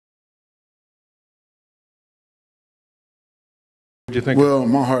What do you think? Well,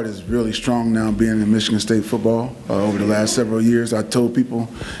 my heart is really strong now being in Michigan State football over the last several years. I told people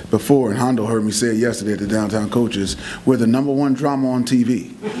before, and Hondo heard me say it yesterday at the Downtown Coaches, we're the #1 drama on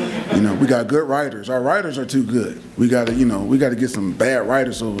TV. You know, we got good writers. Our writers are too good. We got to, we got to get some bad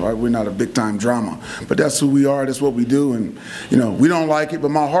writers so we're not a big-time drama. But that's who we are. That's what we do. And, we don't like it.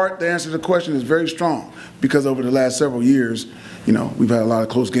 But my heart, to answer the question, is very strong because over the last several years, we've had a lot of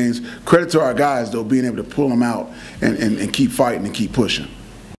close games. Credit to our guys, though, being able to pull them out and keep fighting and keep pushing.